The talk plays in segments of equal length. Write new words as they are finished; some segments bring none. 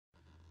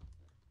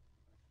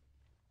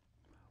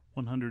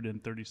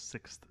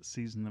136th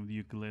season of the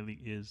ukulele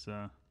is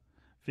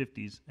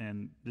 50s,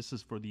 and this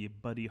is for the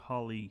Buddy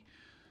Holly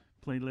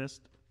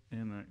playlist.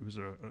 And it was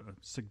a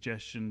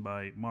suggestion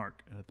by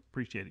Mark. I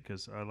appreciate it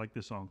because I like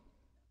this song.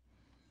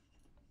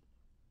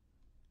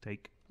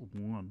 Take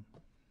one.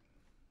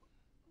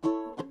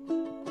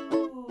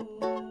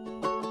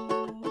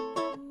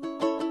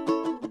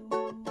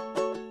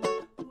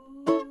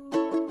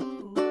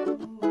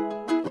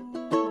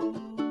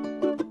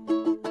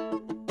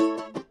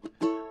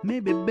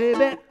 Maybe,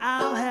 baby,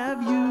 I'll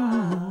have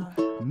you.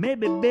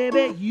 Maybe,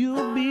 baby,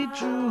 you'll be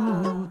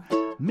true.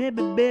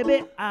 Maybe,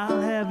 baby,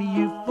 I'll have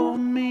you for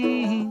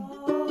me.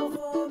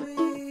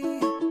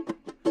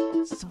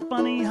 So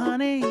funny,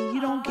 honey, you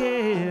don't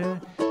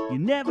care. You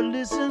never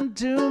listen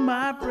to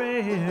my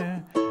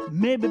prayer.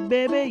 Maybe,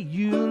 baby,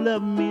 you'll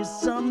love me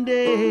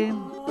someday.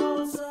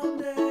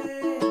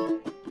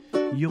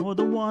 You're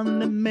the one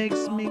that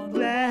makes me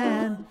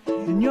glad,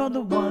 and you're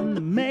the one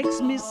that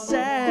makes me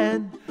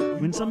sad.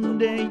 When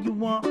someday you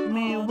want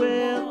me,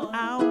 well,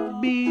 I'll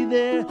be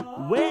there.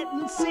 Wait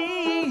and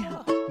see.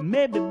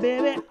 Maybe,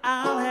 baby,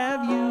 I'll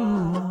have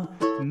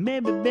you.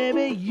 Maybe,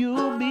 baby,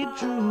 you'll be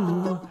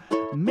true.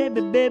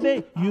 Maybe,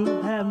 baby,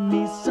 you'll have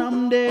me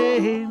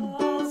someday.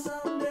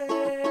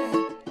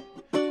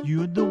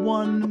 You're the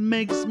one that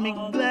makes me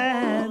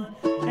glad,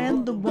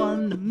 and the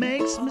one that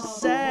makes me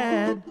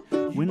sad.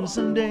 When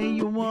someday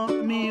you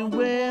want me,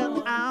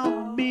 well,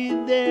 I'll be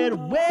there to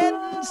wait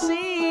and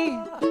see.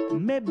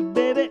 Maybe,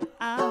 baby,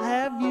 I'll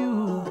have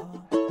you.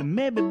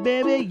 Maybe,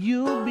 baby,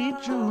 you'll be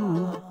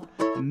true.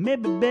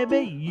 Maybe, baby,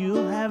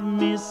 you'll have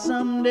me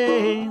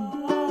someday.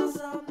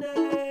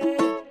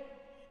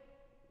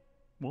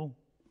 Whoa.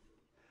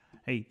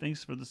 Hey,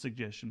 thanks for the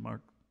suggestion,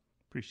 Mark.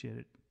 Appreciate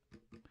it.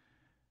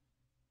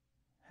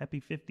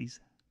 Happy 50s.